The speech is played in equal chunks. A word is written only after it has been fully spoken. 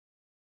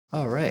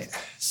All right.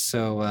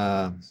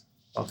 So,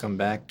 welcome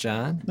back,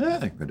 John. Yeah,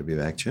 good to be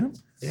back, Jim.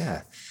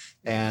 Yeah.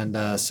 And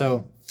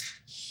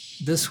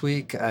this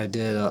week I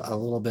did a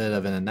little bit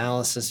of an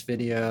analysis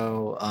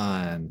video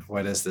on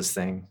what is this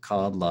thing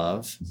called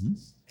love.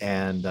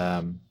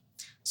 And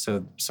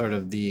sort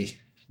of the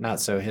not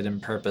so hidden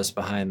purpose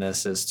behind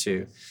this is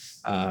to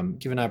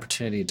give an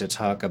opportunity to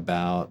talk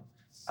about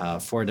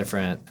four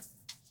different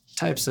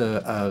types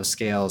of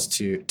scales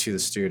to the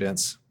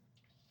students.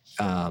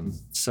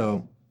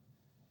 So,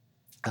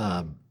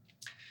 um,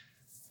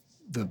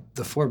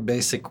 the four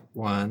basic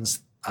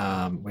ones,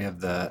 we have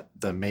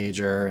the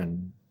major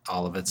and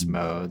all of its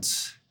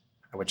modes,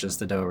 which is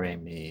the do re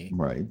mi.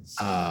 Right.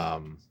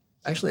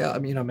 Actually,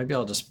 maybe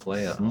I'll just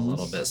play it a Mhm.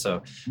 little bit.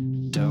 So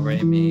do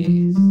re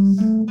mi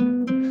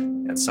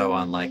and so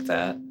on like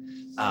that.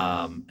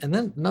 And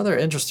then another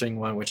interesting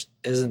one, which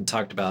isn't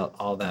talked about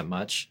all that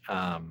much,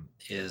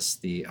 is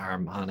the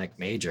harmonic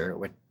major,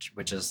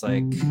 which is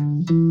like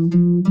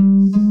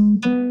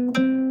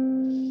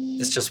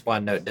it's just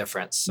one note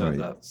difference. So Right.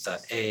 the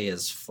A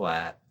is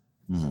flat.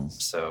 Mhm.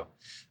 So,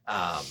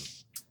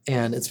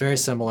 and it's very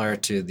similar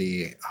to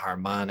the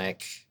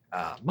harmonic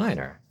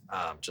minor,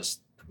 just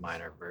the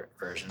minor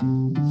version.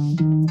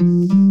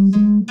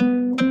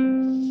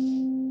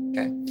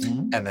 Okay,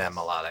 Mhm. and then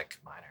melodic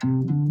minor.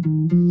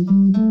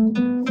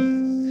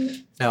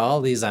 Now, all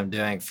these I'm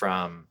doing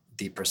from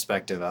the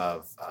perspective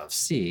of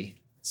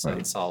C, so Right.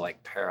 it's all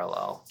like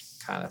parallel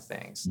kind of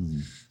things.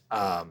 Mhm.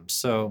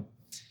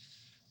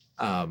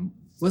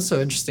 What's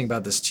so interesting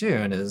about this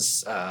tune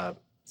is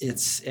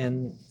it's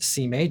in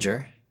C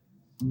major,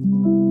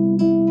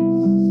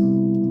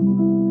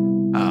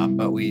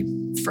 but we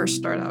first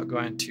start out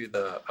going to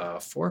the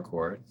 4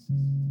 chord,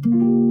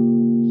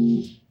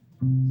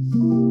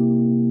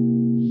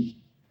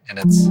 and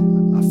it's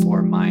a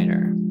 4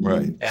 minor.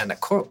 Right. And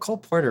Cole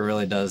Porter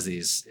really does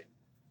these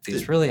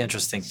really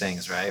interesting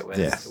things, right?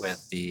 Yeah.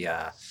 With the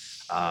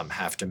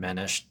half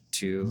diminished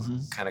 2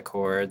 kind of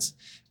chords,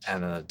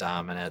 and then the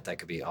dominant that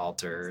could be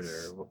altered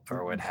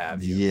or what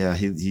have you. Yeah,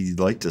 he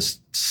liked to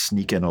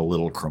sneak in a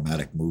little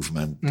chromatic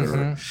movement.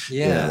 Or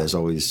Yeah. there's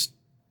always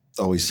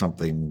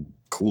something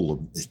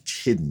cool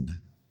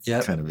hidden,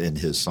 Yep. kind of in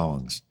his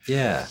songs.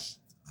 Yeah.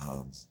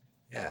 Um,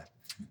 Yeah.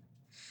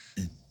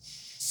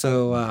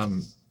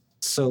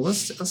 So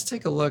let's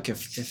take a look.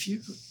 If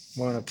you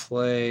want to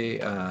play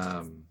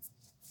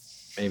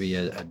maybe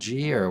a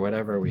G or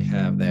whatever we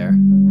have there.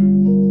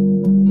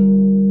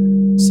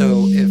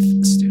 So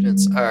if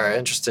students are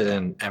interested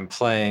in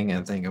playing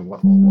and thinking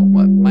what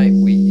might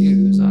we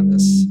use on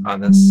this,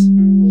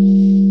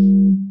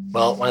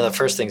 well, one of the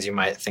first things you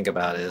might think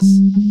about is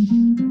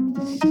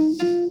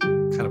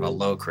kind of a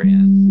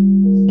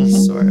Locrian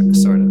sort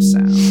of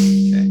sound.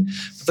 Okay,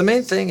 but the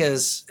main thing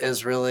is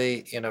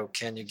really,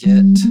 can you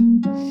get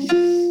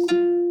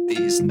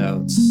these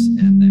notes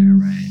in there,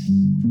 right?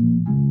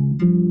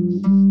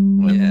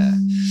 Yeah.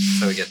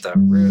 So we get the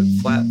root,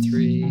 flat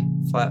 3,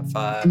 flat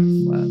 5,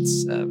 flat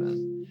 7.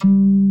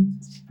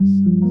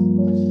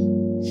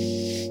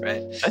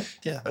 Right?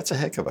 yeah, that's a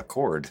heck of a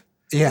chord.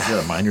 Yeah.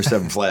 Yeah, minor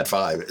 7, flat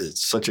 5.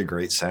 It's such a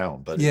great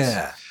sound, but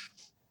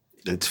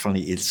it's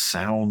funny. It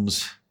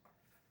sounds.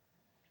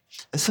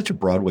 It's such a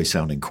Broadway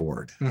sounding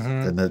chord,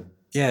 and that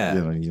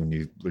when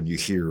you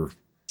hear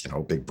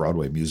a big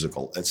Broadway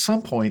musical, at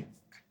some point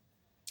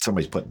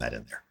somebody's putting that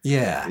in there.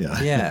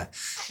 Yeah.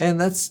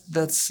 And that's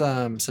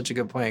such a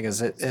good point,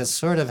 because it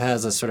sort of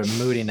has a sort of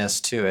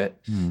moodiness to it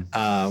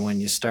when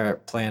you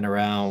start playing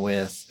around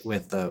with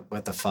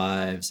the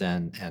fives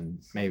and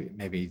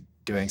maybe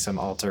doing some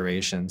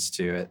alterations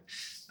to it.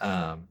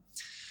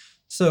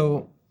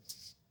 So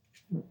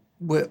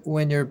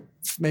when you're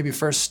maybe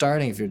first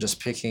starting, if you're just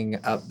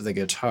picking up the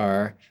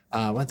guitar,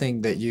 one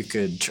thing that you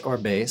could, or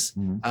bass,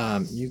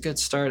 you could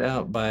start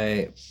out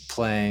by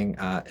playing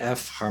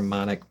F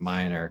harmonic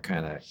minor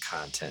kind of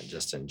content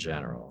just in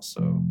general.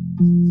 So,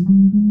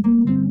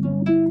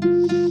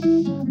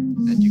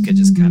 and you could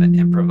just kind of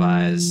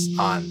improvise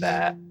on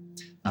that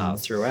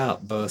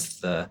throughout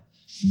both the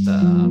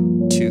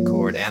 2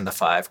 chord and the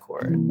 5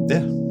 chord.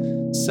 Yeah.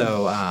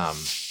 So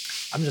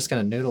I'm just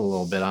going to noodle a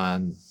little bit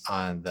on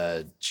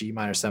the G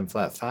minor 7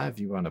 flat 5.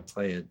 You want to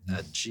play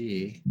a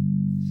G.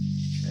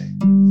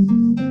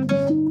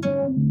 Okay.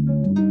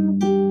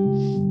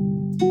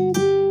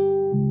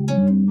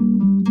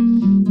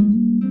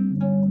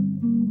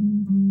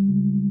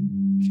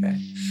 Okay.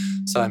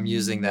 So I'm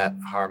using that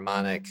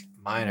harmonic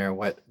minor.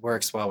 What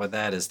works well with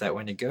that is that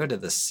when you go to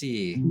the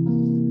C,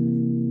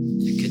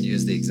 you can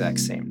use the exact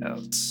same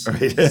notes.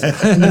 Right.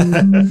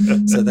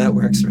 So that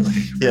works really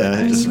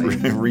I just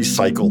nicely.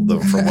 recycled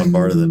them from one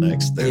bar to the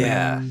next there.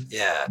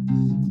 Yeah.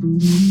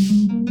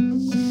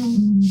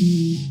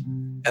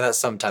 And that's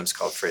sometimes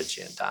called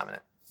Phrygian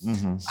dominant.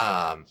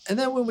 And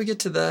then when we get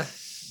to the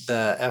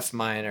F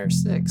minor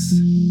 6,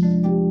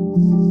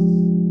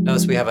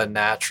 notice we have a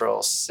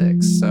natural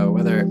 6. So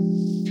whether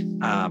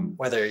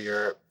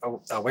you're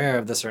aware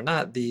of this or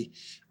not, the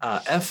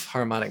F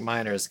harmonic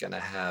minor is going to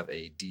have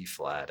a D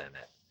flat in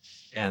it.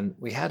 And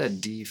we had a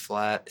D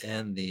flat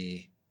in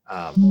the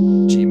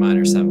G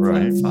minor 7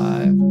 flat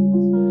 5.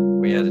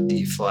 We had a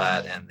D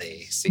flat and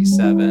the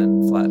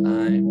C7 flat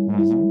 9.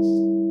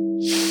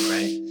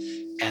 Right.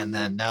 And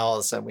then now all of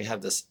a sudden we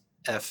have this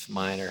F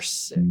minor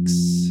 6.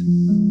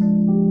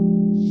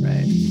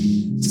 Right.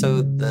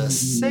 So the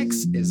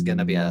 6 is going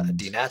to be a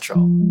D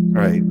natural.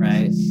 Right.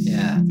 Right.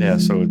 Yeah. Yeah.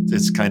 So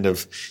it's kind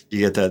of, you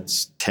get that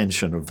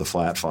tension of the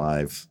flat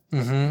 5,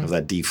 of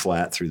that D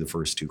flat through the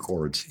first 2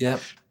 chords. Yep.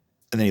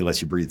 And then he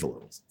lets you breathe a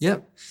little.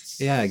 Yep.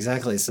 Yeah,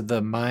 exactly. So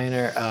the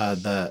minor,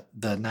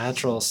 the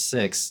natural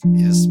 6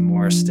 is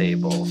more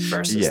stable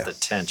versus the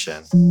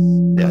tension.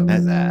 Yeah,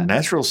 that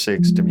natural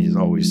 6 to me is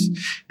always,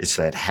 it's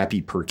that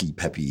happy, perky,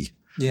 peppy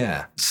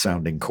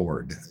sounding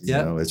chord. You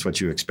know, it's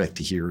what you expect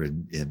to hear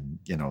in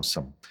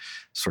some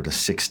sort of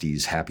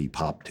 60s happy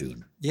pop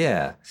tune.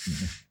 Yeah.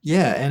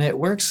 Yeah, and it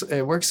works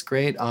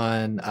great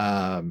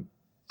on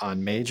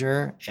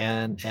major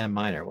and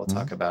minor. We'll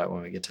talk about it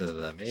when we get to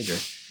the major.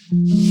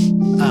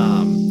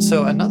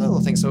 So another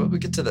little thing, so when we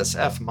get to this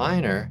F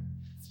minor,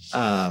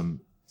 do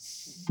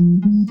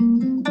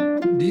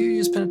you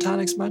use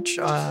pentatonics much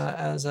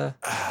as a...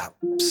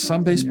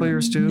 Some bass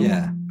players do.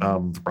 Yeah.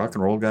 The rock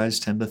and roll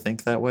guys tend to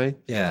think that way.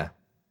 Yeah.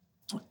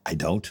 I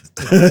don't.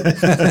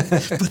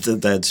 But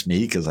that's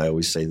me, because I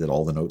always say that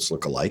all the notes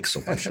look alike, so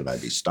why should I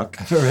be stuck?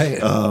 Right.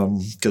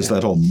 Because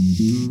that whole...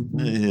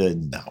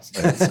 no.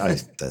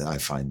 I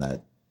find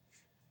that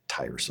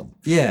tiresome.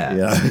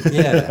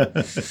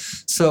 Yeah.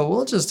 So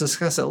we'll just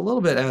discuss it a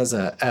little bit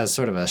as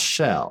sort of a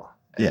shell,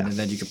 and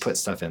then you can put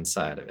stuff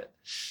inside of it.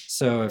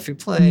 So if you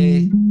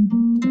play,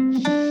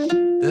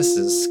 this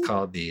is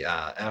called the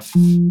F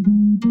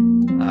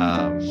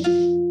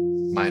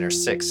minor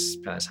 6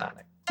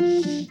 pentatonic,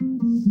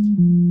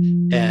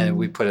 and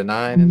we put a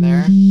 9 in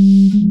there.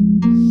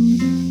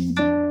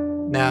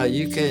 Now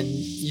you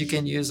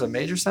can use a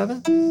major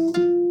 7,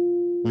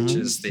 which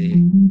is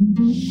the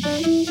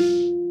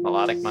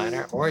melodic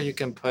minor, or you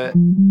can put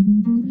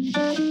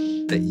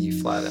the E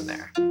flat in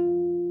there,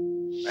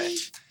 right?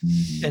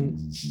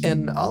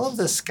 And all of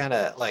this kind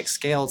of like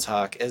scale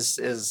talk is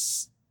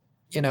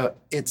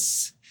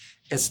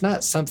it's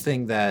not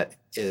something that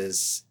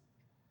is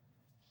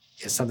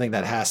something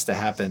that has to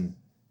happen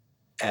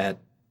at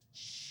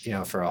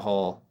for a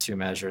whole 2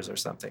 measures or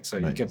something. So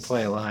you could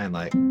play a line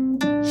like,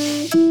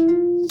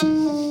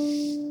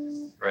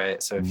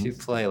 right? So if you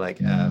play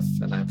like F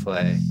and I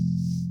play,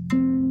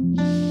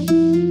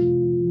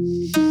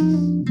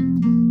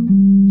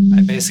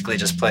 I basically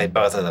just played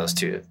both of those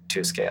two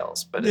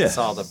scales, but it's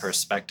all the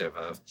perspective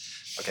of,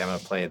 okay, I'm going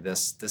to play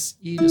this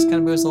E just kind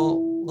of moves a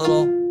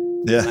little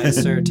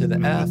nicer to the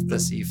F.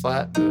 This E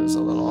flat moves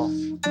a little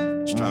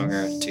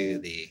stronger to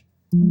the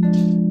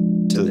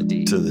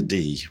D. To the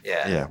D.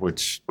 Yeah.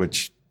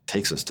 Which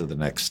takes us to the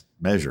next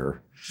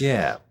measure.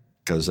 Yeah.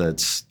 Because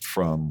that's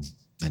from,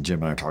 and Jim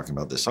and I are talking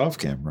about this off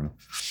camera,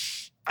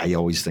 I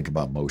always think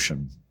about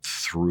motion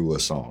through a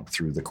song,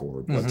 through the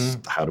chord.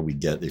 How do we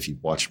get, if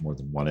you've watched more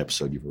than one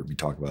episode, you've heard me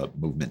talk about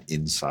movement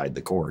inside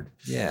the chord.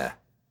 Yeah.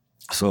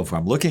 So if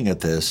I'm looking at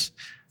this,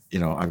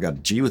 I've got a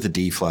G with a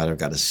D flat, I've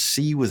got a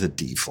C with a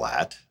D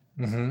flat.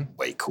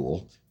 Way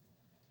cool.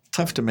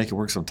 Tough to make it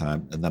work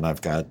sometime. And then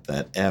I've got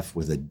that F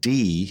with a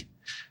D,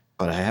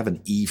 but I have an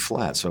E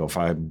flat. So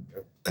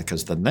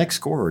because the next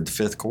chord, the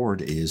 5th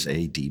chord, is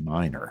a D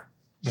minor.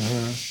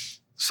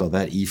 So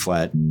that E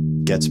flat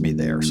gets me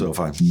there. So if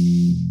I'm...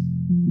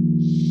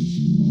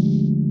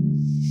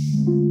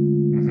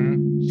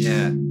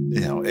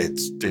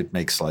 it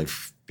makes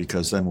life,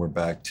 because then we're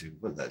back to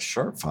that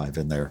sharp 5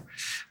 in there.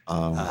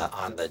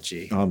 On the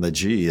G. On the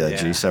G,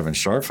 G7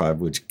 sharp 5,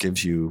 which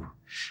gives you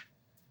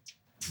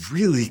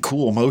really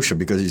cool motion,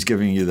 because he's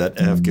giving you that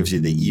F, gives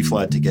you the E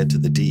flat to get to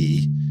the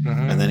D,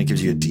 and then it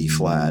gives you a D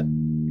flat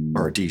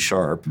or a D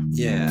sharp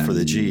for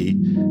the G.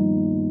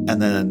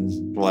 And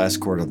then the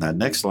last chord on that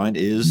next line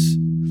is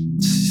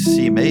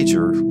C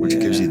major, which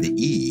gives you the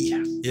E.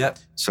 Yep.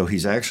 So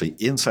he's actually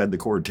inside the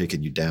chord,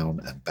 taking you down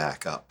and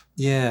back up.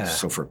 Yeah.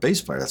 So for a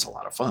bass player, that's a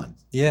lot of fun.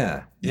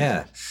 Yeah.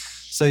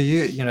 So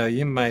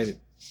you might,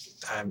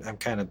 I'm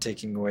kind of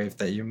taking away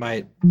that you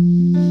might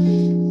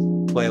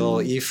play a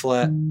little E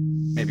flat,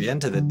 maybe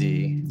into the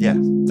D. Yeah,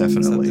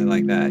 definitely. Something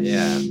like that.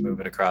 Yeah, move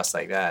it across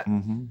like that.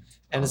 And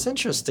it's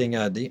interesting.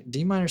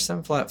 D minor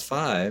 7 flat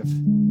 5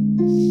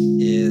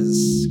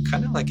 is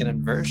kind of like an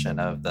inversion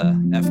of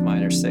the F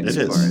minor 6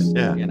 chord.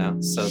 Yeah.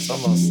 So it's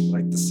almost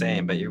like the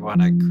same, but you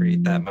want to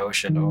create that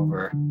motion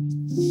over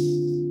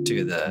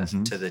to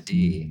the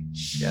D.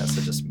 Yeah.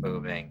 So just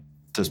moving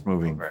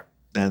over.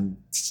 And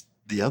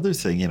the other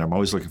thing, I'm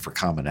always looking for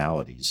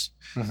commonalities.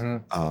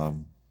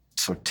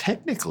 So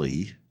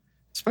technically,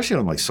 especially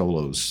on like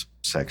solos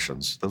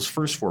sections, those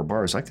first 4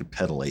 bars, I could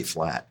pedal A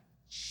flat.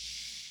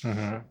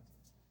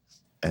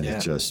 And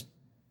it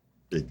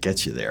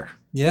gets you there.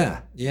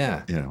 Yeah.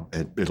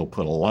 It'll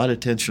put a lot of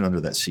tension under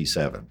that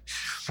C7.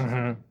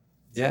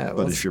 Yeah.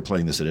 But if you're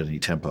playing this at any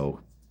tempo,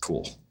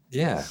 cool.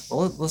 Yeah.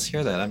 Well, let's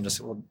hear that. I'm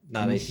just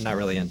not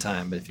really in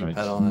time, but if you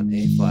pedal on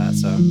A flat,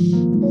 so, and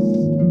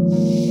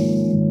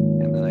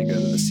then I go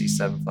to the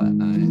C7 flat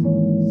 9.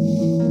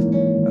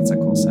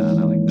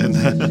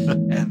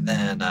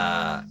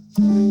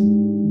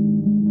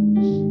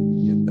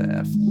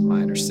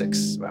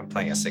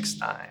 playing a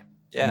 6/9.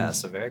 Yeah,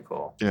 so very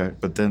cool. Yeah,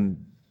 but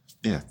then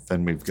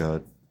we've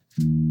got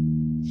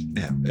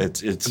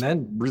it's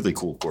really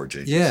cool chord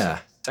changes. Yeah,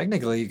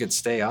 technically you could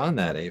stay on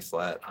that A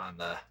flat on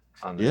the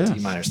D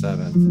minor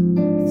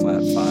 7,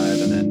 flat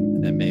 5,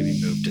 and then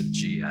maybe move to the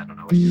G. I don't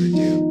know what you would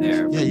do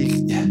there. What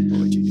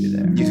would you do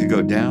there? You could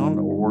go down,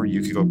 or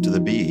you could go up to the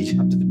B.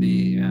 Up to the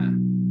B,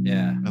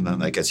 yeah. And then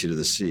that gets you to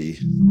the C.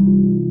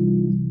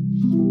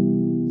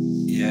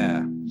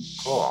 Yeah,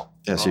 cool.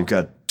 Yeah, so you've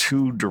got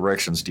two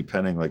directions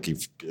depending, like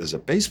if as a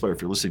bass player,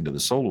 if you're listening to the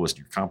soloist,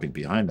 you're comping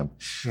behind them,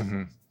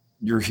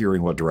 you're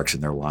hearing what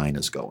direction their line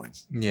is going.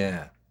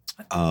 Yeah.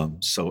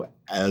 So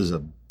as a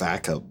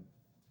backup,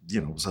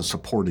 as a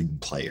supporting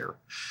player,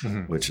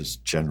 which is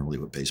generally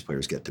what bass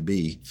players get to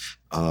be,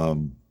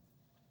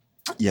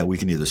 we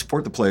can either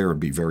support the player and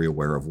be very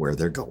aware of where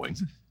they're going.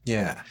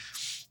 Yeah.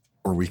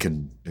 Or we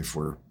can, if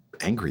we're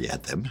angry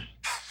at them,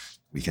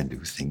 we can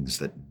do things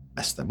that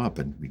mess them up,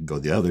 and we can go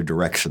the other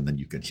direction, then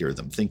you can hear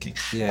them thinking.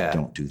 Yeah.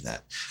 Don't do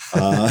that.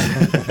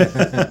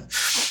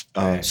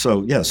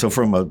 So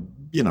from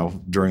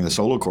during the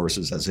solo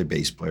courses as a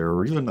bass player,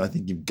 or even I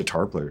think even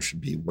guitar players should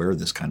be aware of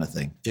this kind of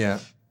thing. Yeah.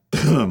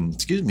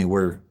 Excuse me,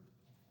 where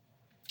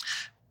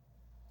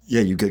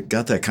you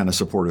got that kind of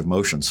supportive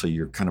motion. So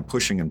you're kind of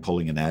pushing and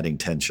pulling and adding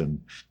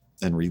tension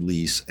and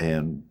release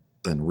and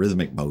then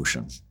rhythmic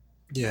motion.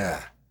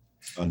 Yeah.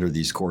 Under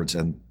these chords.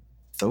 And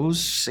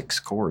those 6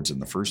 chords in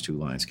the first 2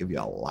 lines give you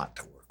a lot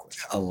to work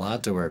with. A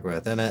lot to work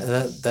with. And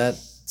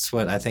that's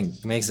what I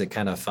think makes it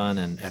kind of fun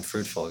and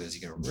fruitful, because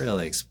you can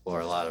really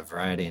explore a lot of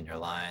variety in your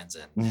lines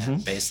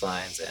and bass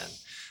lines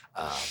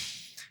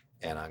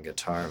and on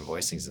guitar and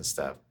voicings and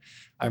stuff.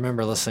 I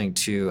remember listening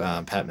to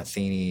Pat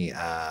Metheny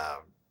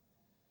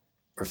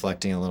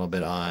reflecting a little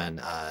bit on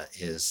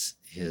his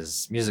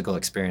musical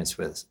experience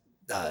with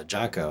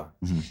Jaco,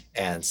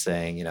 and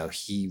saying,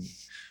 he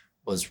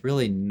was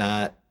really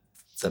not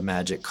the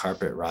Magic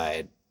Carpet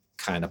Ride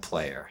kind of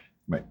player.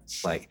 Right.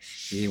 Like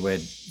you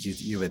would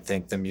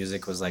think the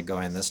music was like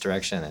going this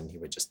direction, and he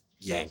would just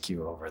yank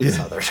you over this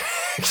other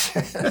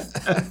direction.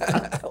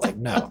 Like,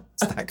 no,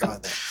 it's not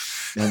going there.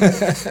 And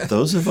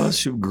those of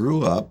us who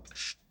grew up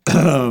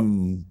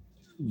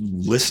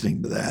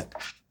listening to that,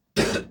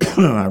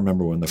 I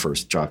remember when the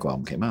first Jaco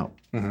album came out,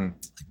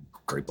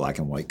 great black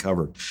and white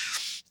cover.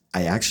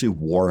 I actually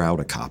wore out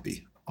a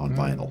copy on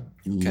vinyl.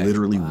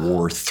 Literally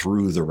wore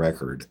through the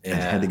record and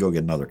had to go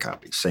get another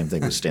copy. Same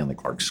thing with Stanley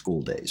Clarke's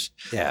School Days.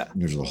 Yeah.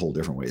 There's a whole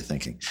different way of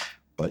thinking.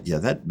 But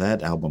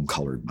that album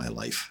colored my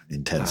life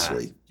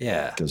intensely.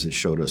 Because it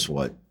showed us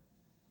what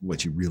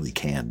you really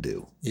can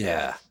do.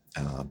 Yeah.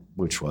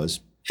 Which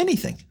was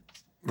anything.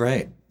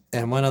 Right.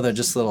 And one other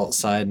just little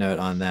side note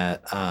on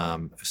that,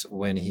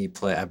 when he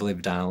played, I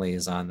believe Donna Lee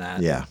is on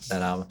that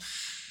album.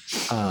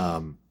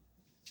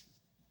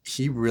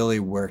 He really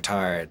worked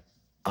hard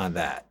on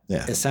that.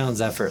 Yeah. It sounds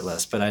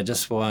effortless, but I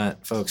just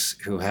want folks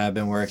who have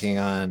been working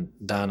on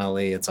Donna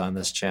Lee, it's on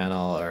this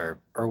channel, or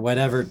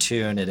whatever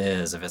tune it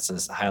is, if it's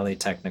this highly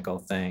technical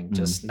thing,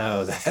 just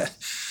know that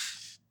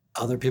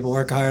other people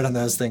work hard on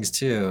those things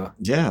too.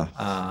 Yeah.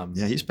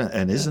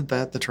 Isn't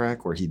that the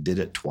track where he did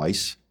it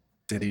twice?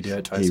 Did he do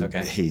it twice?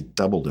 He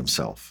doubled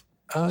himself.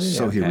 Oh, yeah.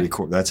 So he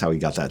that's how he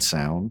got that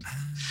sound.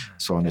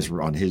 So on his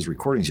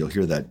recordings, you'll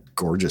hear that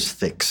gorgeous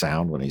thick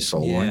sound when he's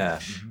soloing. Yeah.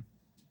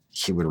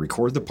 He would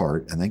record the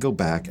part and then go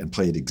back and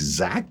play it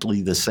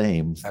exactly the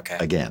same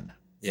again.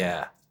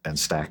 Yeah. And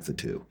stack the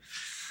two,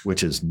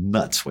 which is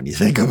nuts when you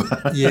think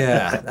about it.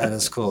 Yeah, that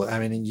is cool. I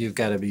mean, you've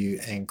got to be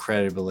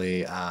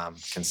incredibly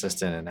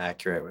consistent and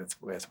accurate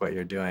with what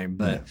you're doing,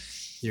 but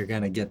you're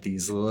going to get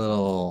these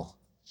little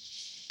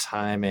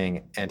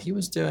timing, and he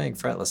was doing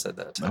fretless at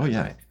that time. Oh,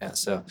 yeah. Right? Yeah.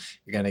 So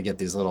you're going to get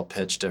these little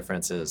pitch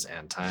differences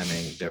and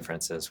timing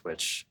differences,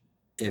 which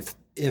if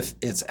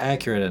it's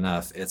accurate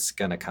enough, it's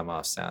going to come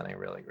off sounding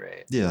really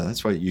great. Yeah,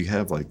 that's why you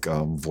have like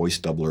voice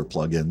doubler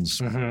plugins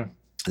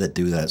that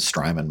do that.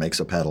 Strymon makes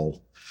a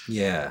pedal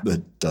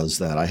that does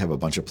that. I have a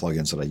bunch of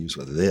plugins that I use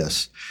with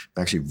this.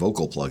 Actually,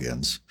 vocal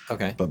plugins.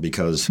 Okay. But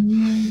because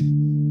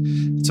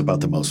it's about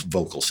the most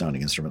vocal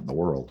sounding instrument in the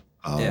world,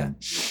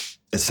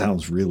 it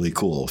sounds really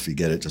cool if you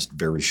get it just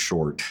very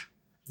short.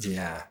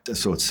 Yeah.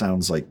 So it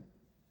sounds like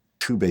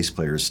 2 bass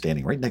players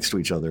standing right next to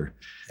each other.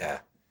 Yeah.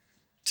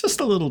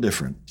 Just a little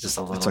different. Just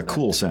a little It's a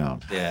cool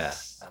sound. Yeah,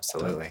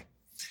 absolutely.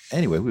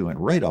 Anyway, we went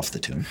right off the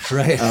tune.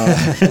 Right.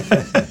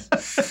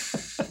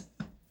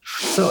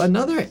 So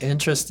another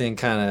interesting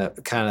kind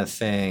of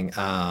thing,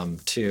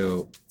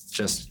 to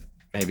just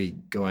maybe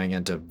going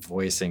into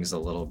voicings a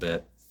little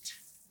bit.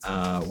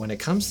 When it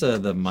comes to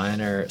the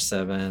minor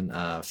 7,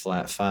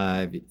 flat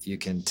 5, you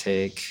can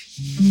take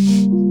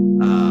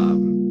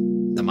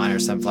the minor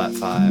 7 flat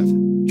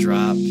 5,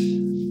 drop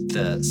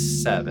the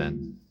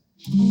 7,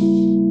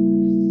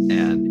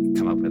 and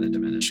come up with a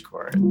diminished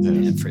chord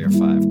and for your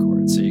 5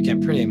 chord. So you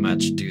can pretty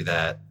much do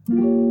that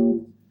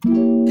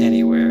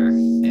anywhere,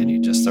 and you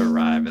just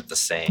arrive at the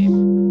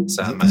same.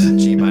 So I'm at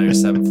G minor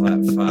 7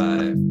 flat 5,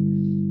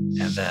 and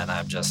then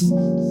I'm just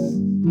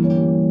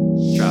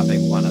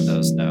dropping one of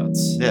those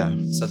notes. Yeah.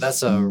 So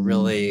that's a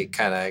really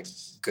kind of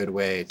good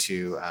way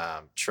to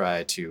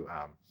try to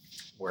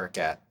work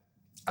at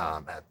that.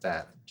 I'm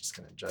just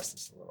going to adjust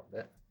this a little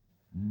bit.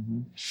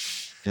 Mm-hmm.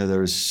 Yeah,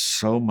 there's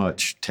so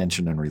much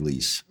tension and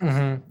release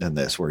in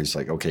this, where he's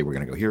like, okay, we're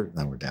going to go here,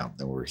 then we're down,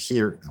 then we're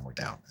here, then we're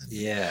down. And,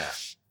 yeah.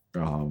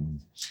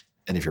 And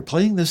if you're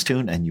playing this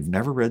tune and you've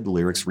never read the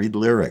lyrics, read the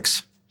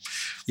lyrics.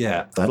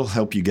 Yeah. That'll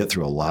help you get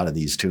through a lot of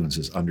these tunes,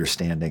 is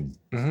understanding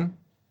the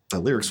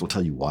lyrics will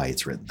tell you why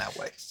it's written that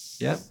way.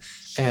 Yep.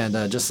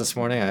 And just this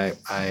morning,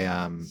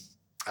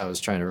 I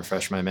was trying to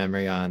refresh my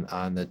memory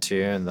on the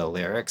tune, the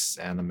lyrics,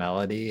 and the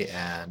melody,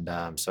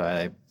 and so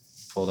I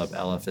pulled up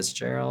Ella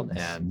Fitzgerald,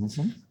 and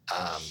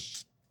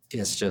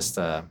it's just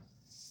a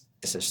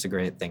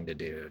great thing to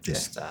do.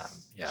 Just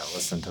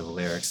listen to the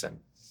lyrics and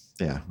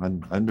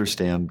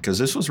understand, because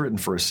this was written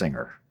for a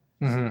singer.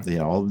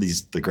 All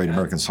these, the Great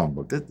American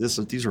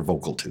Songbook. These are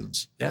vocal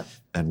tunes. Yeah,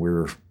 and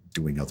we're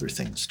doing other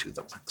things to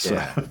them. So.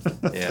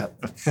 Yeah.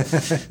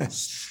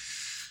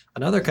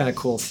 Another kind of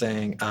cool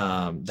thing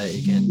that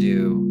you can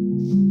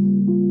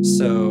do.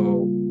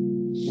 So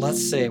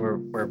let's say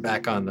we're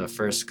back on the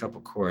first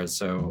couple chords.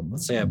 So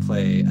let's say I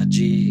play a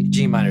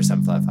G minor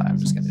 7-flat 5. I'm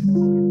just going to do a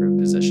root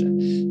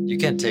position. You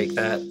can take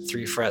that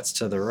 3 frets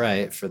to the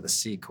right for the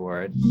C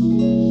chord.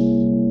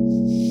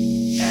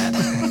 And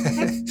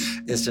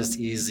it's just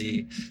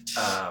easy.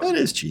 It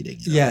is cheating.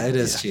 Yeah, it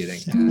is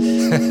cheating.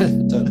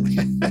 Totally.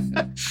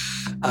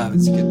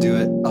 So you can do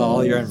it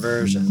all your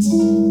inversions.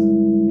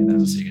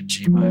 So you get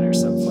G minor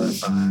 7-flat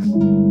 5.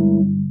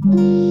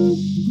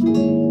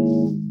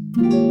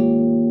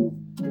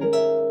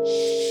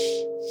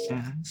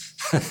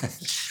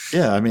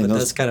 Yeah, I mean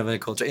that's kind of a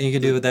cool trick. And you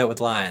can do that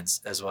with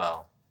lines as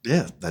well.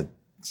 Yeah, I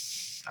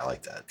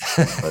like that.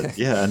 But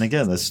yeah, and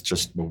again, that's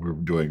just what we're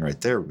doing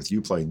right there with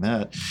you playing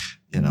that.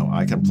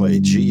 I can play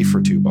G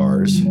for 2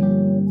 bars. Yeah.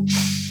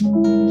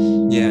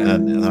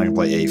 And I can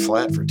play A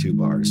flat for 2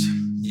 bars.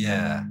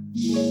 Yeah.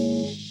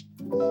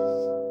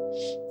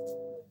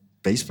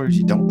 Bass players,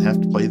 you don't have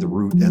to play the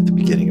root at the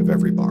beginning of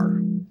every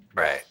bar.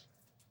 Right.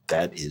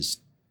 That is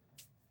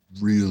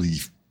really,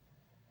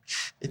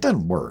 it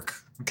doesn't work.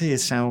 Okay, it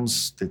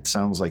sounds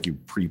like you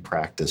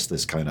pre-practice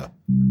this kind of.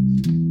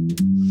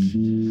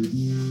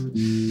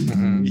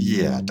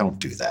 Yeah, don't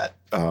do that.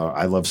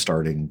 I love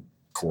starting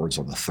chords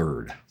on the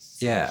 3rd.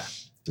 Yeah.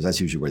 Because that's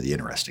usually where the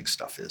interesting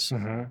stuff is.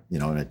 And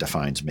it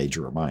defines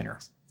major or minor.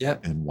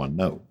 Yep. In one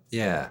note.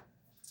 Yeah.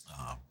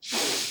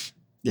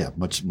 Yeah,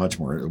 much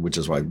more, which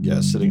is why,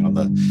 sitting on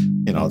the,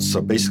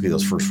 so basically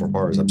those first 4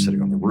 bars, I'm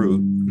sitting on the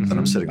root, then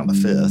I'm sitting on the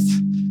 5th,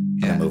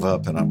 and I move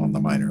up and I'm on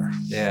the minor.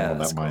 Yeah, on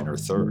that minor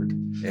 3rd.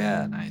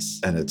 Yeah, nice.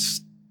 And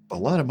it's a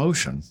lot of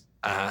motion.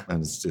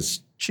 And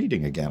it's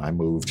cheating again. I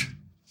moved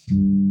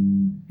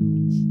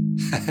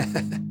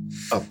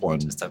up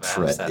 1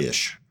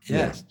 fret-ish.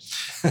 Yeah.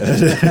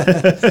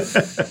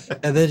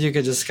 And then you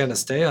could just kind of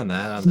stay on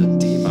that, on the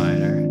D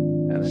minor,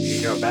 and then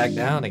you go back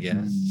down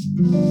again.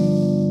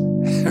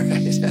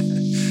 Right.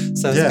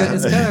 So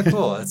it's kind of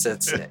cool. Is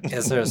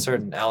there a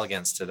certain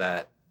elegance to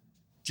that?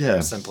 Yeah.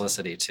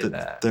 Simplicity to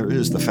that. There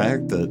is. The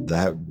fact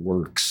that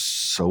works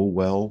so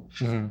well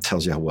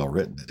tells you how well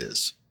written it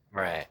is.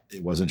 Right.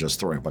 It wasn't just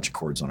throwing a bunch of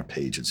chords on a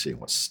page and seeing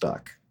what's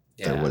stuck.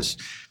 Yeah. There was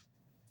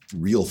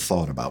real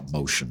thought about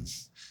motion.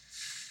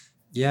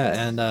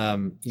 Yeah, and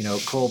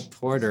Cole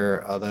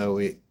Porter, although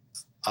we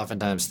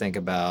oftentimes think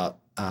about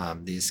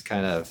these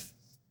kind of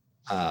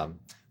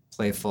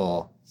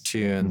playful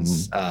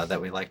tunes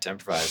that we like to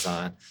improvise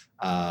on,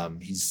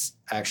 he's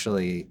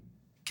actually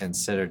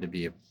considered to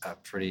be a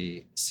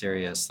pretty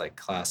serious, like,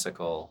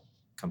 classical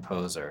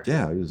composer.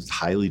 Yeah, he was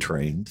highly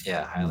trained.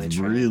 Yeah, highly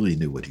trained. Really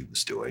knew what he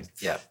was doing.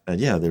 Yeah.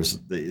 And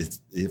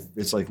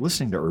it's like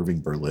listening to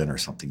Irving Berlin or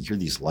something. You hear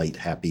these light,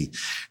 happy,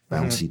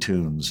 bouncy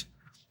tunes.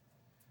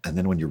 And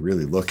then when you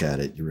really look at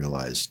it, you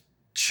realize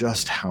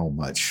just how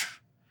much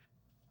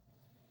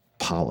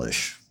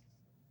polish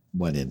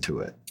went into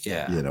it.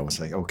 Yeah. It's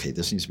like, okay,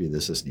 this needs to be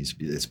this needs to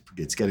be this.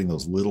 It's getting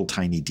those little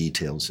tiny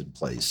details in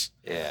place.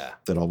 Yeah.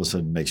 That all of a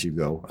sudden makes you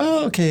go,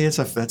 oh, okay,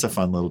 that's a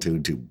fun little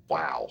tune too.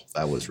 Wow,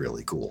 that was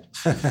really cool.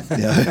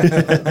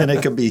 Yeah. And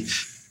it could be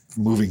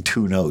moving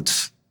 2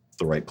 notes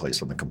the right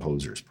place on the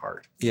composer's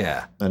part.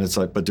 Yeah. And it's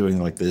like, but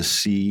doing like this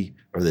C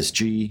or this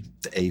G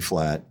to A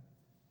flat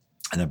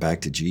and then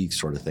back to G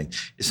sort of thing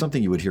is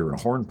something you would hear in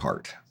a horn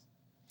part.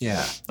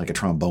 Yeah. Like a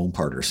trombone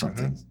part or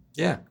something.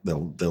 Yeah.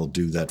 They'll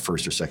do that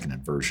first or second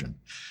inversion.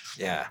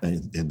 Yeah.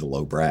 In the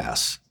low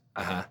brass.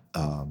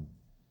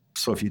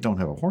 So if you don't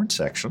have a horn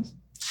section,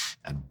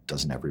 and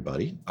doesn't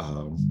everybody,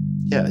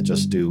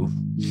 just do,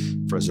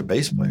 for as a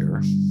bass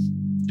player,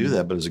 do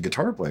that. But as a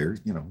guitar player,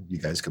 you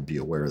guys could be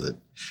aware that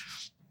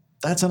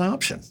that's an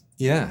option.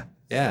 Yeah.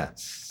 Yeah.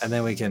 And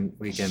then we can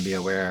be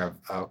aware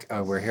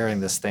of, we're hearing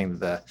this thing that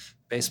the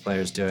bass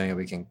player's doing, and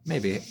we can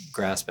maybe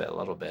grasp it a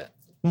little bit.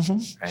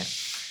 Right.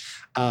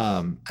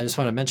 I just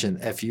want to mention,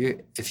 if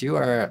you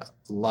are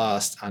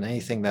lost on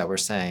anything that we're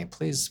saying,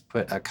 please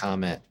put a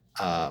comment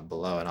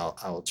below, and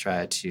I will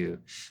try to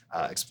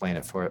explain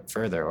it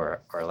further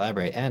or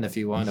elaborate. And if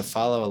you want to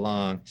follow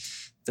along,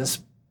 this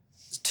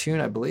tune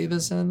I believe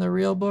is in the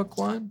Real Book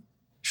 1.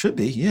 Should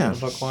be, yeah. Real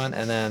Book 1,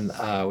 and then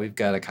we've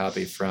got a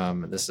copy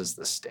from this is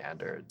the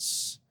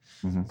Standards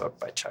book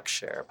by Chuck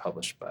Scher,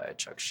 published by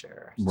Chuck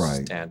Scher.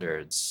 Right.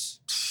 Standards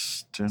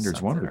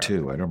 1 or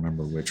 2. I don't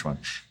remember which one,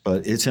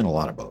 but it's in a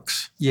lot of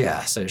books.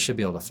 Yeah, so you should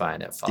be able to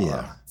find it.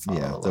 Follow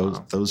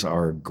along. Those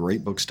are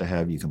great books to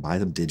have. You can buy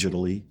them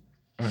digitally.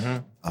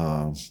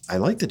 I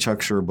like the Chuck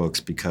Scher books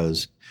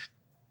because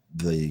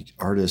the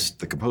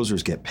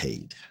composers get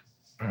paid.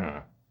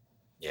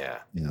 Yeah.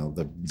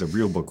 The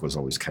Real Book was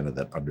always kind of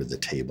that under the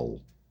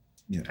table.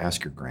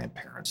 Ask your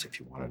grandparents if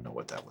you want to know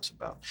what that was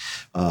about.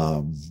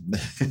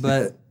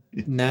 But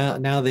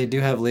now they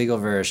do have legal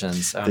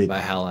versions owned by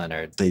Hal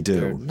Leonard. They do.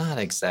 They're not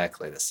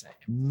exactly the same.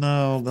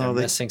 No, they're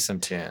missing some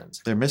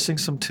tunes. They're missing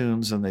some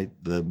tunes, and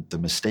the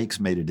mistakes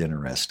made it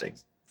interesting.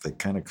 They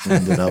kind of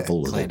cleaned it up a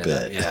little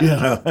bit.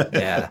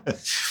 Yeah.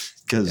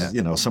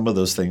 Because some of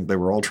those things, they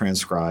were all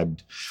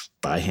transcribed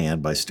by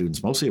hand by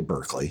students, mostly at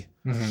Berkeley.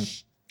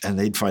 And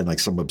they'd find like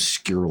some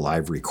obscure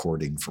live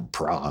recording from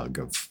Prague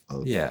of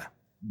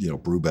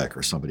Brubeck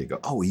or somebody, go,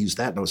 oh, we used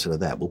that note instead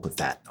of that. We'll put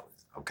that note.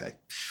 Okay.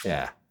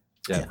 Yeah.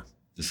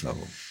 So.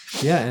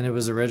 Yeah, and it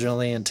was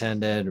originally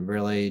intended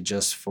really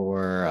just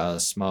for a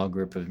small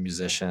group of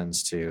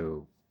musicians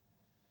to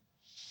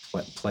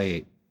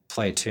play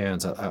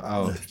tunes.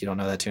 Oh, you don't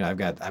know that tune? I've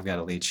got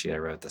a lead sheet. I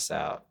wrote this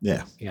out.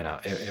 Yeah.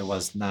 It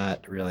was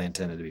not really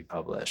intended to be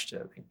published.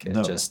 I think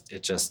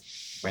it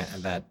just went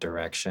in that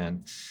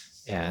direction.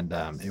 And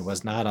it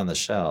was not on the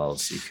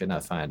shelves. You could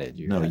not find it.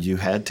 You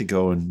had to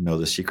go and know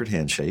the Secret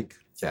Handshake.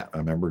 Yeah. I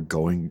remember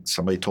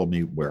somebody told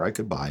me where I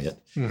could buy it.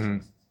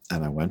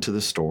 And I went to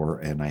the store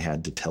and I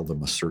had to tell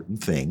them a certain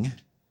thing,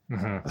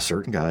 a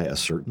certain guy, a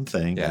certain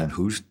thing, and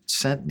who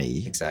sent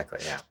me. Exactly,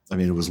 yeah. I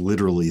mean, it was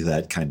literally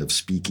that kind of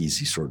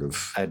speakeasy sort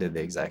of. I did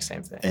the exact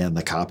same thing. And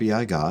the copy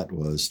I got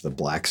was the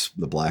black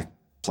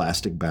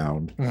plastic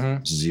bound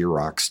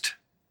Xeroxed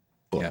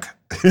book.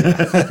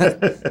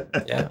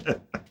 Yeah.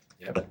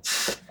 Yep.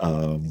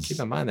 Keep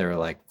in mind, there were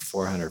like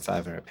 400,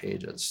 500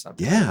 pages.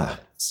 Something like that.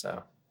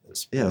 So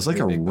it was like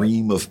a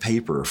ream of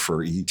paper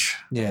for each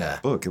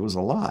book. It was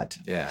a lot.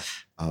 Yeah.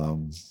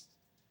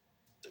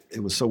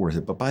 It was so worth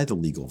it, but buy the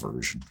legal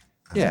version.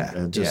 Yeah.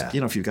 And just,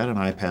 if you've got an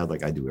iPad,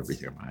 like I do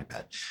everything on my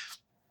iPad,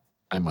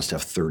 I must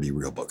have 30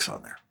 Real Books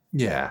on there.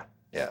 Yeah.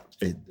 Yeah.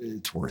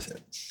 It's worth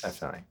it.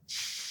 Definitely.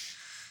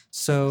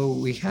 So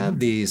we have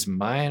these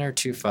minor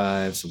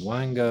 2/5s.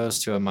 One goes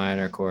to a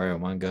minor chord and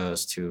one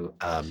goes to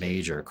a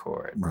major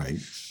chord. Right.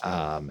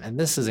 And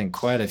this is in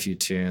quite a few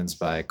tunes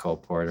by Cole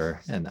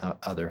Porter and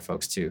other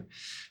folks too.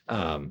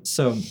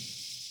 So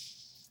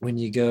when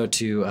you go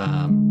to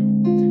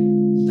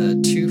the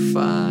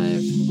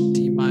 2/5,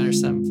 D minor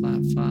 7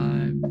 flat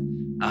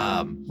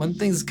 5, one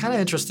thing that's kind of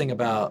interesting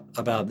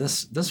about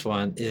this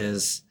one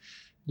is,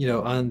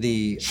 on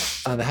the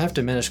half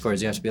diminished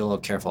chords, you have to be a little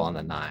careful on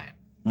the 9.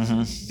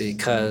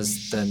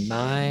 Because the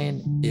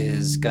 9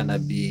 is going to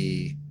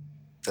be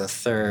the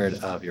third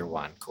of your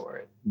 1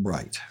 chord.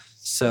 Right.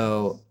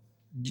 So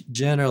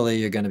generally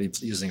you're going to be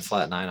using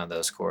flat 9 on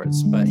those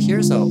chords. But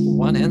here's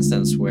one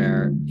instance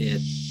where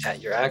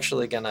you're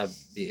actually going to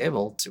be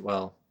able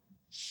to,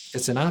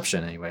 it's an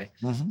option anyway,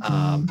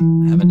 have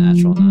a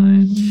natural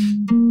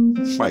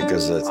 9. Right,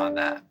 because on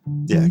that.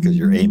 Yeah, because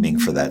you're aiming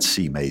for that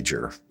C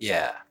major.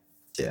 Yeah.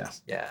 Yeah,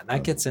 and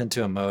that gets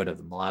into a mode of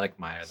the melodic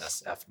minor.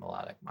 That's F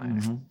melodic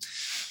minor. So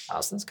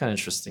that's kind of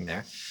interesting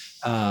there.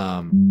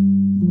 The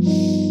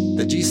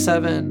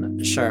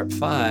G7 sharp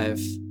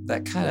 5,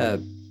 that kind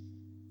of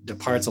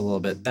departs a little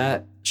bit.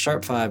 That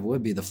sharp 5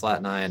 would be the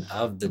flat 9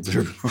 of the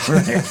G.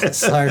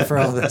 Sorry for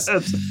all this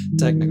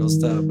technical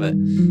stuff, but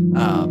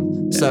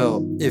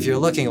so if you're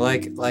looking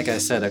like I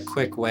said, a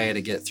quick way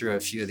to get through a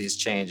few of these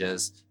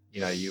changes,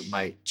 you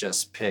might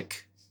just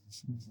pick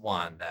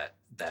one that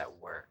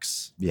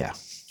works. Yeah.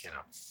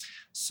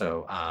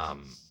 So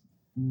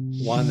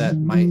one that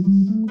might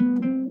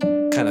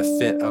kind of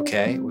fit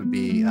okay would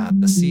be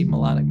the C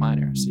melodic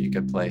minor. So you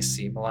could play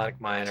C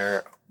melodic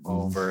minor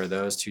over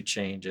those two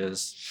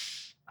changes.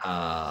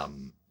 Or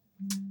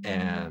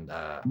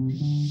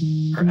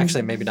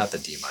actually maybe not the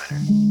D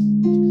minor.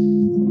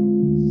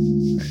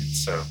 Right,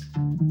 so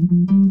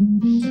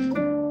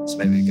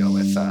maybe go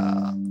with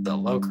the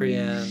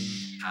Locrian,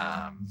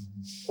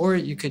 or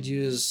you could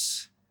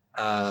use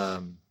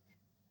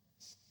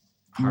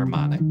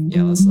harmonic.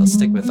 Yeah, let's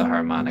stick with the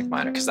harmonic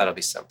minor because that'll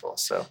be simple.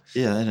 So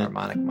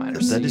harmonic minor.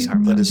 That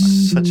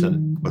is such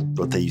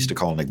what they used to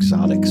call an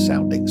exotic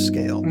sounding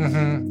scale.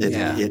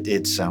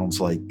 It sounds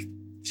like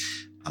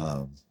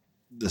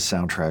the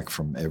soundtrack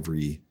from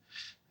every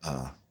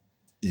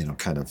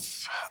kind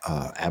of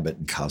Abbott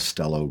and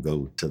Costello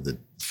go to the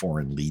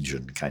Foreign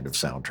Legion kind of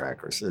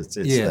soundtrack. It's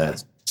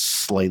that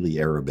slightly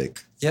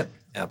Arabic. Yep,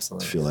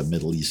 absolutely. Feel that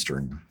Middle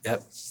Eastern.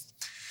 Yep.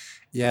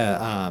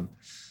 Yeah.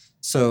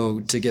 So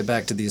to get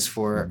back to these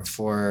four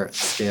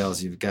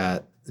scales, you've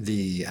got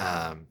the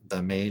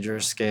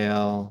major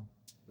scale,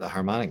 the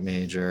harmonic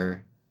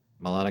major,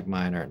 melodic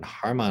minor, and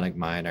harmonic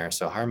minor.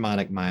 So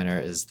harmonic minor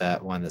is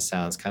that one that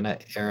sounds kind of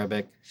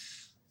Arabic.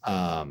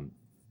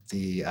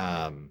 The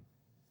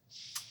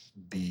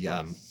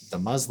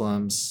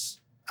Muslims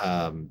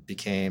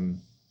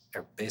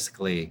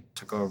basically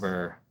took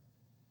over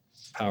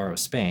power of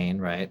Spain,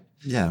 right?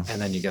 Yeah.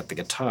 And then you get the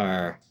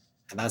guitar,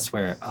 and that's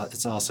where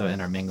it's also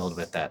intermingled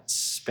with that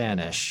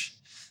Spanish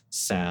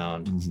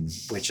sound,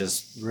 which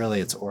is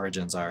really its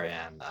origins are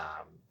in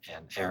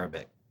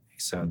Arabic.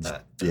 So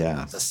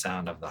the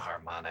sound of the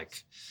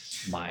harmonic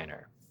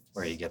minor,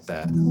 where you get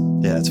that.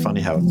 Yeah, it's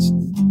funny how it's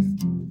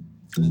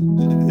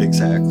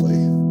exactly.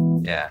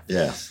 Yeah.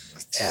 Yeah.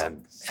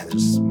 And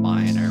just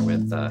minor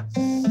with the.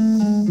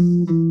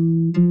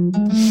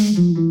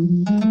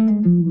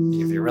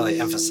 If you really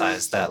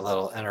emphasize that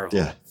little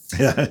interval,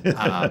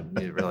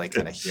 you really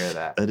kind of hear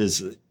that. That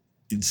is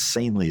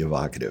insanely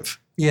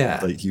evocative. Yeah.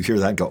 Like you hear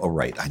that and go, oh,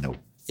 right, I know.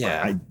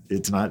 Yeah. I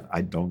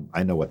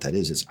know what that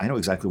is. I know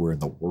exactly where in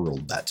the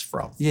world that's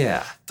from.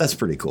 Yeah. That's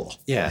pretty cool.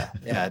 Yeah.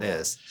 Yeah, it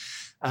is.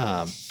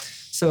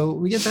 So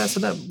we get that. So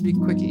that would be a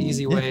quick,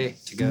 easy way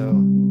to go.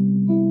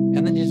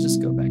 And then you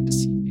just go back to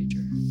C major.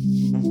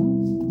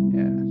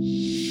 Yeah.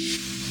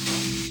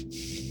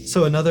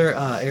 So another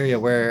area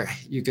where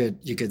you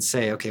could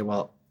say, okay,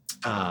 well,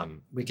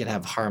 we could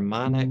have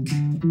harmonic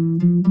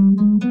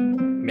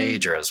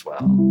major as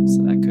well.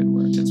 So that could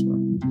work as well.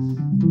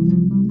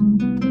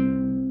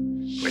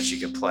 Which you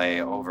could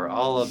play over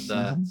all of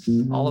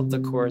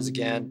the chords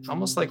again,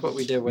 almost like what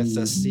we did with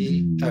the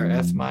C or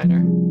F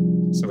minor.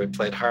 So we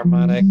played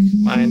harmonic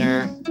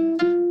minor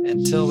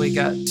until we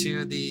got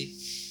to the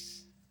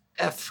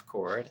F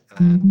chord,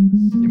 and then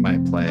you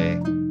might play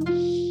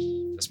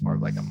just more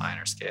of like a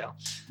minor scale.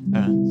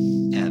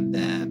 And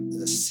then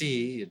the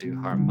C, you do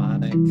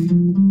harmonic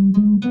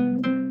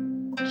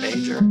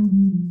major,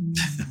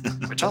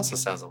 which also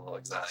sounds a little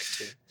exotic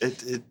too.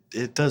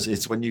 It does.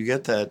 It's when you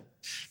get that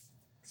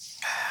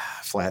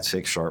flat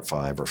 6, sharp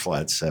 5, or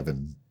flat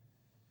 7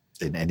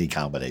 in any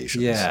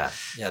combinations. Yeah,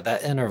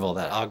 that interval,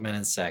 that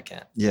augmented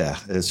second. Yeah,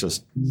 it's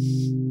just.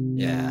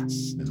 Yeah.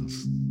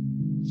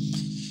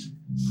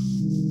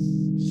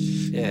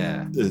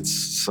 Yeah. It's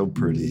so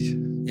pretty.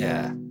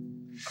 Yeah.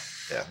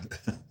 Yeah.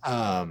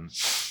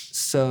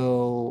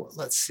 So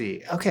let's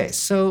see. Okay,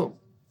 so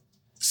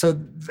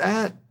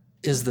that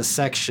is the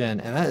section,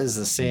 and that is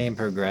the same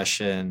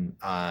progression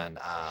on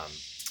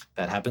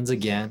that happens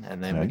again,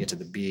 and then we get to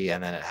the B,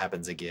 and then it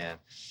happens again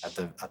at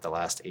the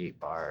last 8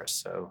 bars.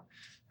 So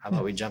how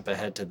about we jump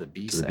ahead to the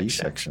B section? The B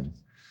section.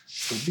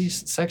 So the B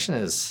section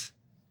is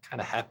kind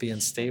of happy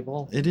and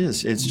stable. It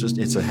is. It's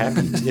a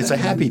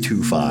happy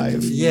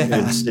 2/5.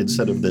 Yeah.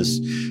 Instead of this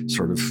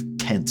sort of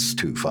tense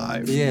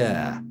 2/5.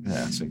 Yeah.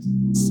 Yeah.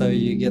 So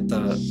you get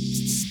the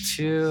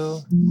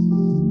 2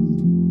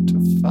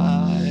 to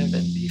 5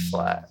 and B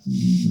flat.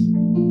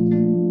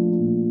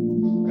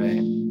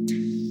 Right.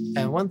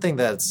 And one thing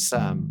that's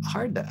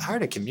hard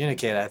to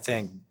communicate, I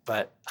think,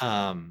 but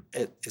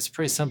it's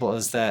pretty simple,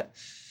 is that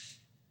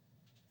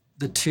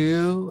the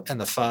 2 and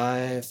the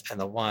 5 and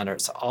the 1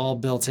 it's all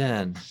built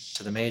in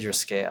to the major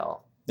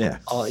scale. Yeah.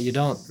 You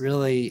don't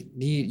really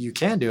need. You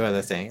can do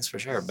other things for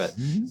sure, but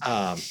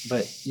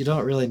you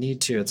don't really need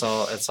to. It's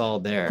all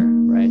there,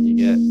 right? You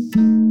get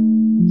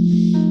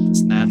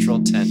this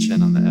natural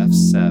tension on the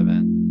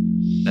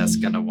F7 that's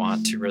going to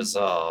want to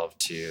resolve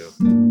to,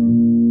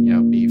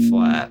 B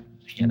flat.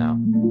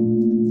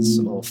 This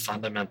whole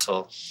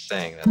fundamental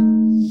thing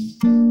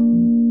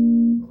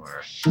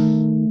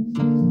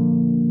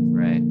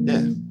right?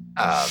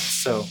 Yeah.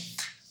 So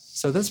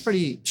that's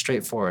pretty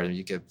straightforward.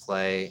 You could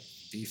play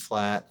B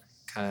flat,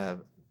 kind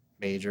of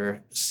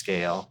major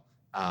scale.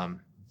 The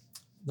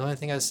only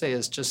thing I'd say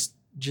is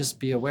just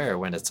be aware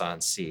when it's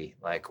on C,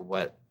 like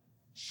what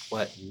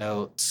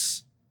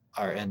notes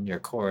are in your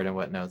chord and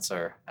what notes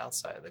are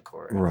outside of the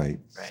chord. Right.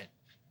 Right.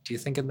 Do you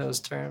think in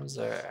those terms,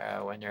 or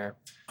when you're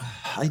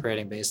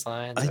creating bass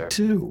lines? I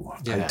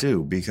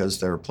do, because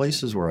there are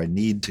places where I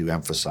need to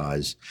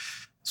emphasize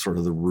sort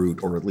of the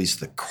root, or at least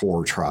the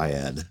core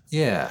triad.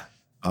 Yeah.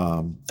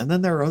 And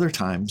then there are other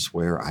times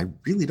where I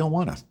really don't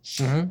want to.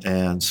 Mm-hmm.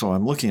 And so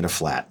I'm looking at a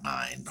flat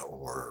 9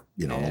 or,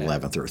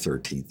 11th or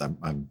 13th.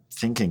 I'm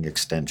thinking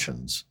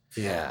extensions.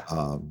 Yeah.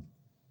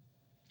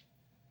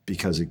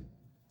 Because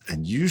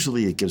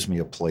usually it gives me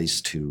a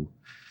place to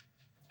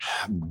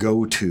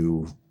go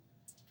to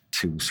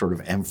sort of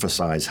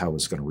emphasize how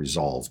it's going to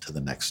resolve to the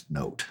next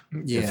note,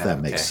 if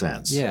that makes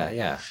sense.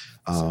 Yeah.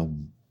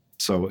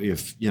 So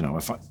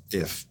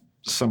if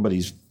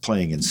somebody's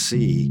playing in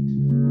C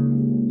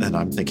and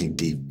I'm thinking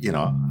D,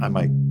 I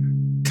might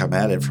come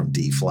at it from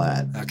D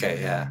flat.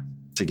 Okay, yeah.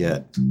 To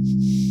get,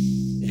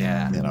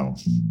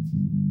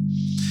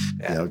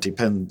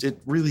 it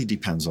really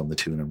depends on the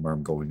tune and where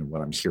I'm going and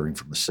what I'm hearing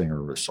from the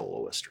singer or a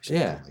soloist or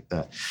something like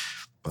that.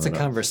 It's a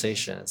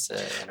conversation. It's an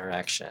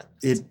interaction.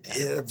 It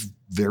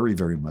very,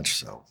 very much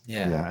so.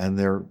 Yeah. And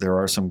there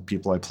are some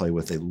people I play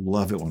with. They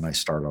love it when I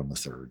start on the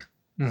 3rd.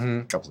 Mm-hmm.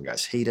 A couple of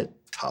guys hate it.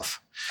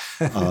 Tough.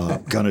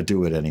 Gonna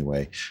do it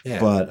anyway. Yeah.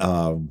 But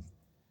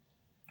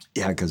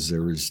Yeah, because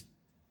there is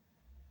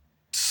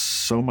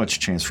so much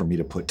chance for me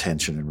to put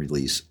tension and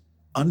release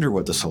under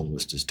what the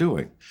soloist is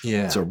doing.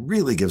 Yeah. So it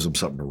really gives them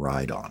something to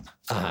ride on.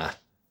 Uh-huh.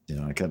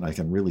 I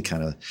can really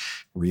kind of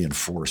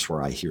reinforce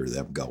where I hear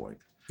them going.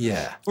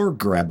 Yeah. Or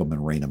grab them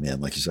and rein them in,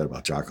 like you said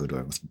about Jocko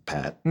doing with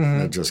Pat.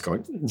 They're just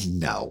going,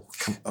 no,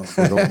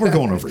 we're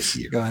going over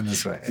here. Going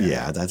this way.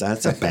 Yeah,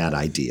 that's a bad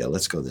idea.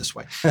 Let's go this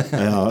way.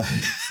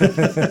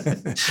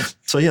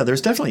 So yeah,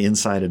 there's definitely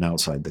inside and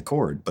outside the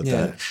chord, but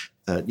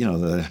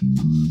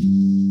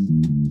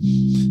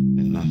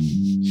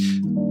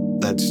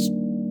that's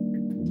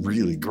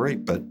really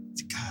great. But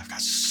God, I've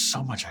got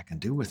so much I can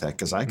do with that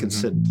because I can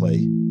sit and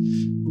play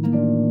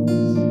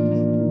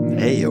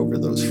A over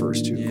those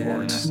first two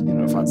chords.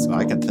 If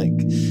I can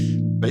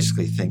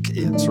basically think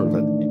in sort of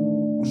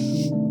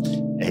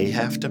an A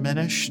half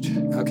diminished.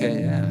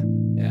 Okay, yeah.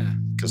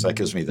 Because that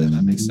gives me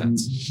that makes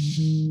sense.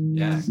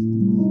 Yeah,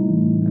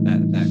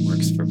 that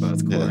works for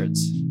both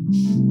chords.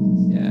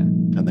 Yeah,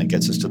 and then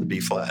gets us to the B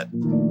flat.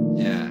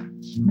 Yeah,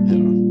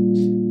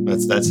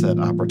 that's that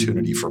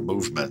opportunity for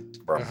movement.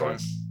 Where I'm going.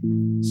 So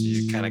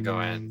you kind of go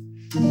in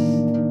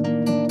and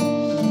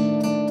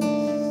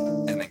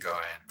then go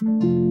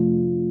in.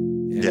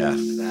 Yeah.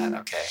 That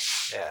okay.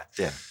 Yeah.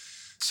 Yeah.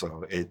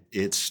 So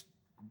it's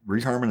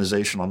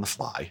reharmonization on the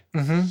fly,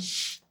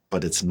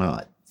 but it's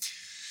not.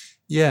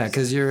 Yeah,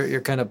 because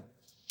you're kind of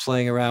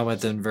playing around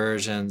with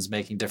inversions,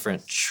 making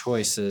different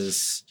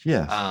choices.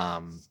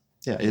 Yeah.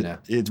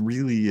 It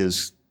really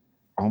is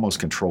almost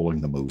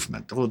controlling the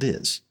movement. Well, it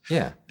is.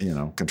 Yeah.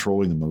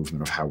 Controlling the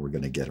movement of how we're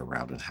going to get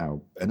around and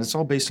it's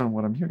all based on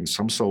what I'm hearing.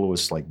 Some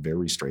soloists like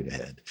very straight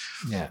ahead.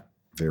 Yeah.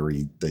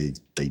 They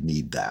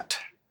need that.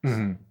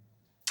 Mm-hmm.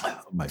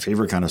 My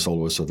favorite kind of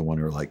soloists are the one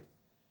who are like,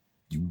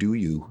 you do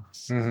you.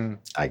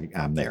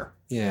 I'm there.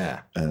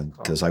 Yeah. And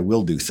because I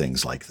will do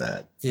things like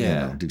that.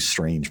 Yeah. Do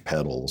strange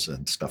pedals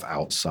and stuff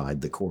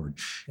outside the chord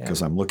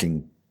because I'm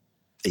looking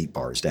 8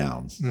 bars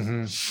down.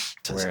 Where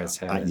it's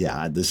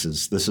headed. This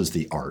is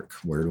the arc.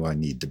 Where do I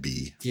need to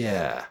be?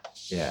 Yeah.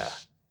 Yeah.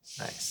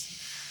 Nice.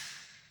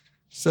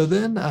 So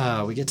then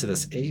we get to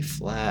this A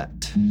flat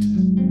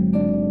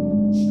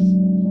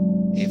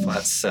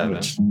 7.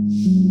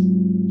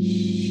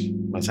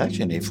 It's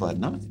actually an A flat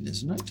 9,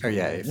 isn't it? Oh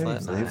yeah, A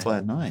flat 9. A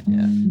flat 9.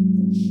 Yeah.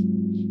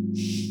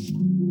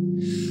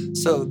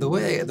 So the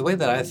way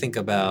that I think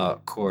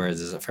about chords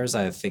is at first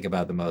I think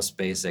about the most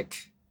basic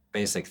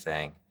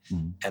thing,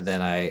 and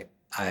then I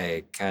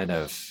kind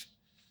of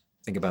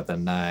think about the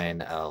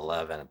 9,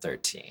 11, and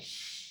 13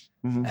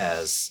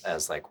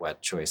 as like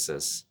what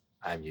choices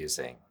I'm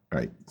using.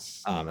 Right.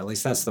 At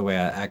least that's the way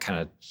I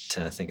kind of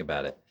tend to think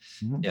about it.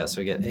 Yeah.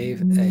 So we get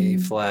A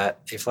flat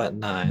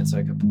 9, so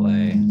I could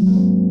play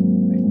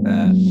like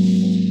that.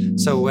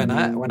 So when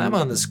I'm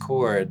on this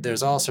chord,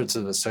 there's all sorts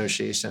of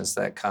associations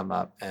that come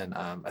up, and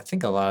I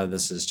think a lot of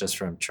this is just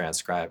from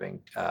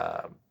transcribing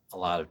a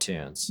lot of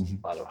tunes,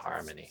 a lot of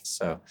harmony.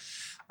 So,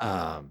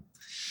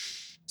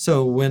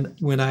 so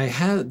when I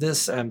have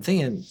this, I'm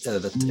thinking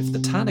if the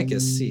tonic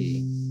is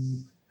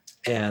C,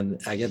 and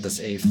I get this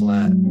A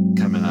flat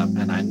coming up,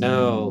 and I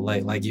know,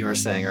 like you were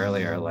saying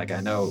earlier, like I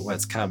know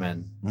what's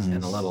coming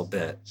in a little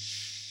bit,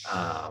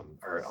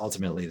 or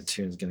ultimately the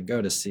tune's going to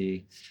go to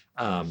C.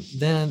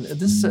 Then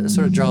this sort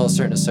of draws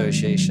certain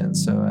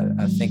associations. So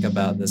I think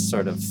about this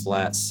sort of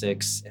flat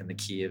 6 in the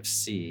key of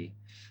C,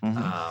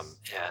 and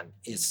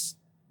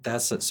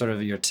that's sort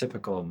of your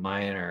typical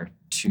minor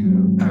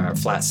to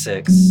flat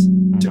 6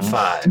 to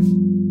 5,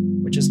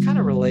 which is kind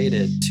of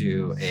related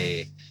to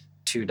a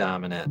 2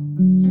 dominant,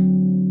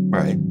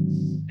 right,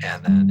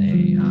 and then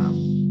a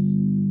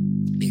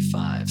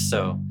E5.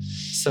 So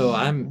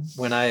I'm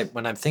when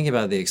I'm thinking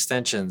about the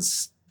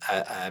extensions,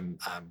 I'm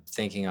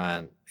thinking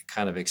on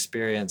kind of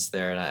experience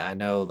there, and I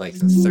know like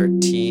the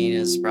 13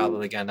 is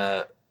probably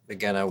gonna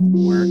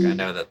work. I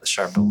know that the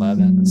sharp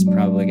 11 is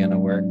probably gonna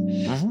work.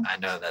 I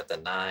know that the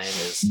 9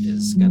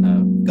 is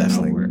gonna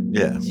definitely work.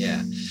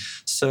 Yeah.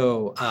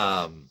 So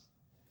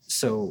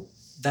so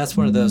that's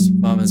one of those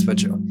moments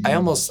which I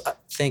almost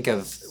think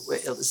of.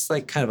 It's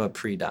like kind of a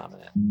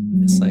predominant.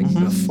 It's like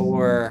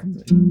before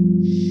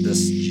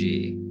this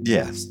G.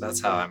 Yeah. So that's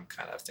how I'm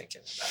kind of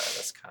thinking about it.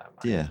 That's kind of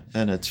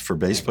and it's for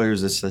bass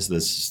players.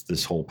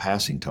 This whole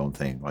passing tone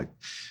thing, like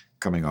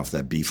coming off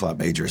that B flat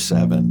major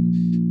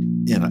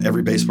 7.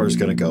 Every bass player is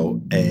going to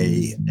go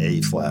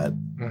A flat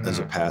as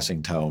a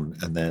passing tone,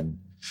 and then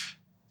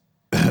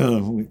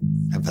we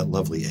have that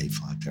lovely A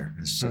flat there.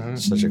 It's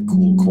such a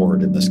cool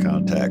chord in this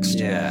context.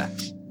 Yeah.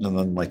 And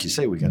then, like you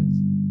say, we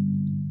can.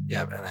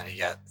 Yeah, and then you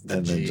got the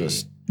and G. then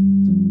just.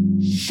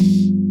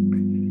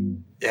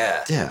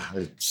 Yeah. Yeah.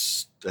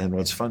 And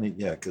what's funny,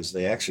 because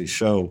they actually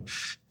show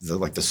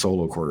the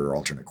solo chord or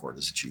alternate chord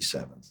is a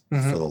G7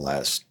 for the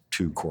last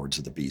 2 chords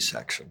of the B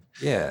section.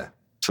 Yeah.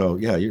 So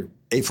you're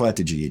A flat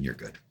to G and you're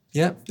good.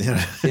 Yep.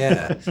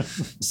 Yeah.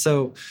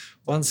 So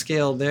one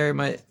scale there you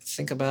might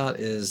think about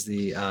is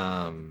the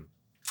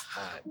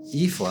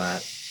E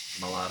flat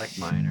melodic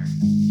minor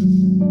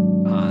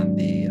on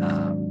the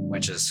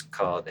which is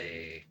called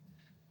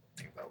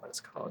think about what it's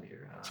called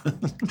here.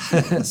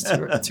 It's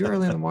too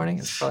early in the morning.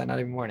 It's probably not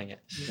even morning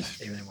yet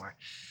even anymore.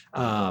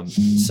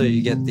 So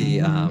you get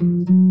the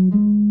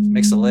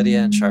mix of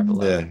Lydian and sharp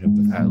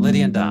 11. Yeah.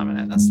 Lydian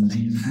dominant. That's the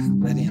name.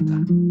 Lydian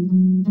dominant.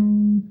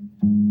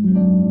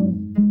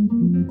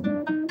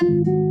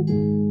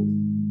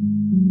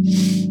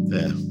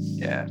 Yeah.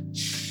 Yeah.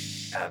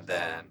 And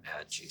then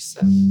at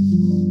G7.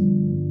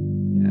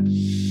 Yeah.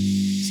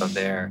 So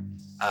there,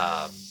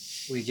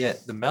 we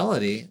get the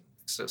melody.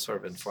 So it sort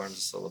of informs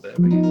us a little bit.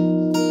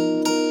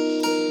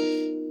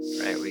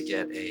 We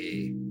get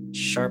a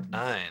sharp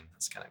 9.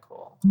 That's kind of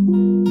cool.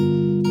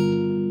 And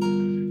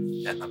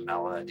the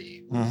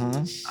melody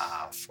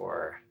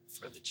for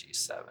the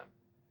G7.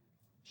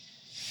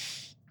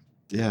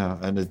 Yeah,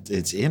 and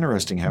it's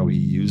interesting how he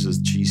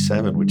uses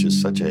G7, which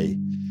is such a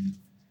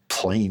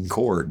plain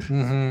chord.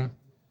 Mm-hmm.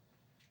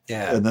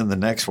 Yeah. And then the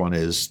next one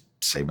is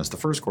same as the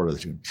first chord of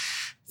the tune,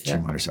 G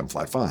minor 7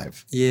 flat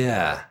 5.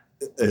 Yeah.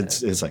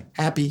 It's like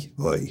happy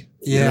boy.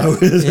 Yeah. You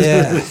know?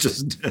 Yeah.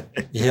 Just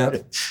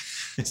yep.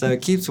 So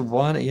it keeps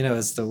wanting,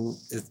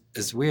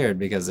 it's weird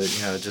because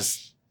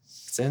it's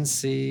in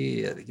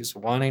C. It keeps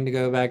wanting to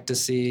go back to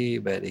C,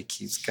 but it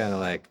keeps kind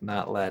of like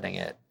not letting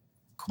it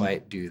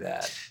quite do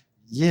that.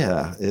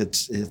 Yeah,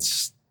 it's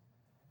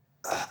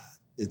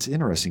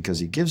interesting because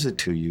he gives it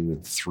to you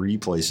in 3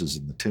 places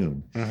in the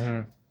tune,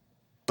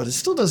 but it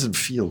still doesn't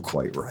feel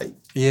quite right.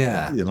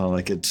 Yeah,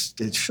 like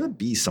it should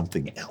be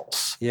something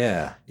else.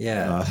 Yeah,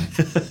 yeah.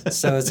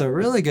 So it's a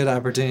really good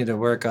opportunity to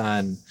work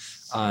on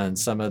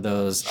some of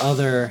those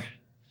other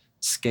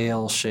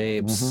scale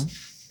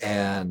shapes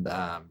and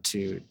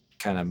to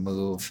kind of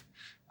move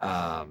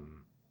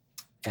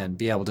and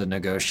be able to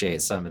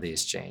negotiate some of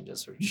these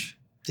changes, which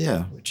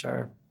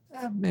are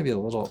maybe a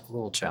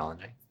little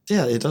challenging.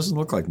 Yeah, it doesn't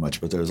look like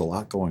much, but there's a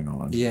lot going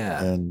on.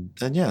 Yeah. And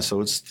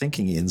so it's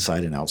thinking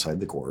inside and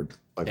outside the chord,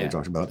 like we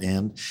talked about.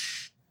 And,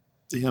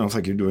 it's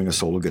like you're doing a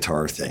solo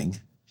guitar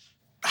thing.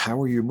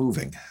 How are you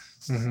moving?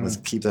 Let's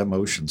keep that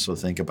motion. So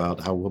think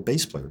about how a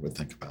bass player would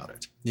think about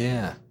it.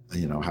 Yeah.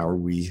 How are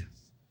we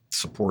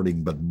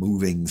supporting but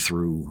moving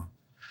through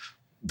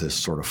this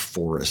sort of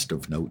forest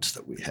of notes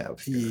that we have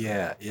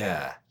here?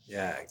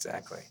 Yeah,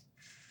 exactly.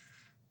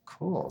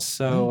 Cool.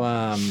 So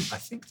I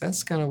think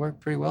that's going to work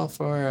pretty well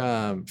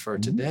for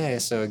today.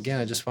 So again,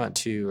 I just want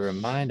to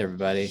remind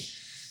everybody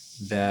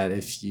that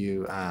if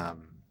you,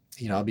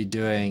 I'll be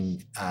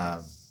doing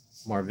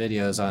more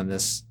videos on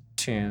this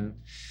tune.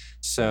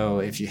 So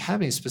if you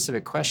have any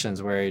specific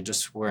questions where you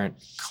just weren't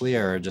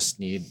clear or just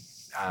need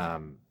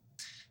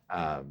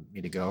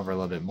me to go over a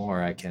little bit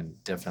more, I can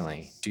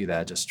definitely do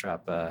that. Just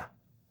drop a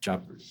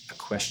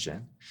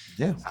question.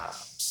 Yeah.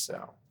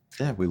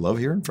 Yeah, we love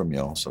hearing from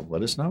y'all, so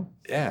let us know.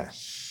 Yeah.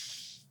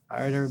 All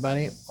right,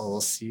 everybody. Well, we'll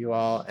see you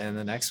all in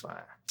the next one.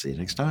 See you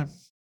next time.